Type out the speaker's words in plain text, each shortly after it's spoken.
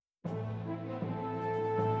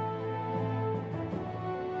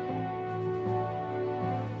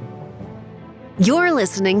You're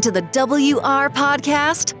listening to the WR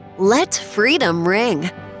Podcast, Let Freedom Ring.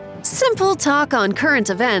 Simple talk on current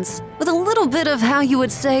events with a little bit of how you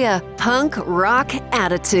would say a punk rock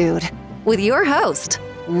attitude. With your host,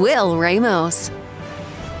 Will Ramos.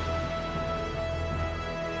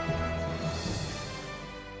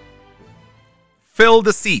 Fill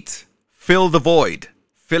the seat. Fill the void.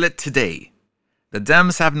 Fill it today. The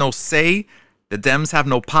Dems have no say, the Dems have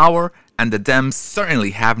no power, and the Dems certainly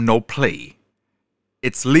have no play.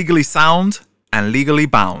 It's legally sound and legally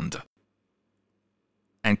bound,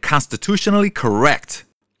 and constitutionally correct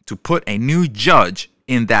to put a new judge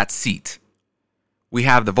in that seat. We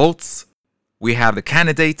have the votes, we have the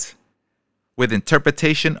candidate, with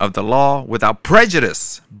interpretation of the law without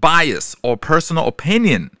prejudice, bias, or personal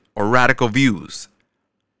opinion or radical views.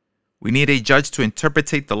 We need a judge to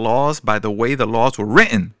interpretate the laws by the way the laws were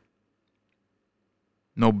written.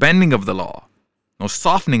 No bending of the law, no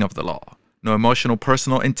softening of the law, no emotional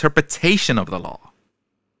personal interpretation of the law.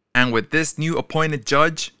 And with this new appointed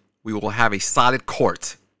judge, we will have a solid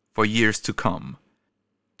court for years to come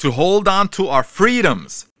to hold on to our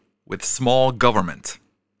freedoms with small government,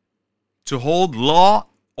 to hold law,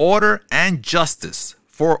 order, and justice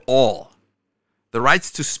for all, the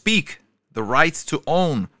rights to speak, the rights to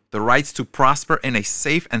own, the rights to prosper in a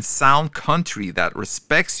safe and sound country that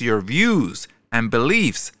respects your views and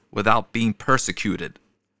beliefs without being persecuted.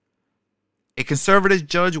 A conservative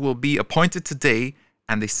judge will be appointed today,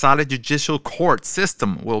 and the solid judicial court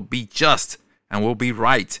system will be just and will be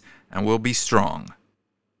right and will be strong.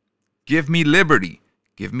 Give me liberty,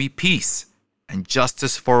 give me peace, and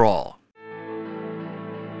justice for all.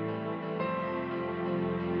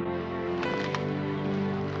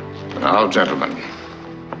 Now, gentlemen,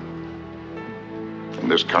 in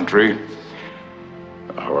this country,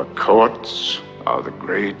 our courts are the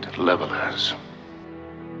great levelers.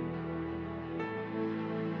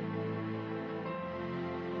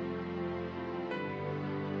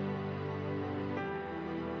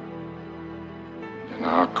 In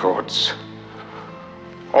our courts,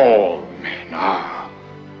 all men are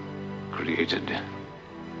created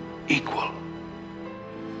equal.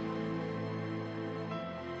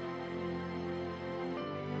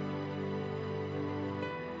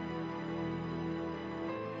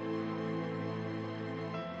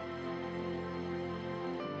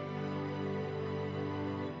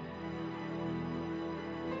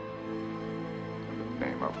 In the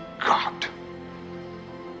name of God,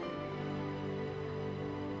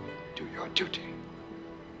 do your duty.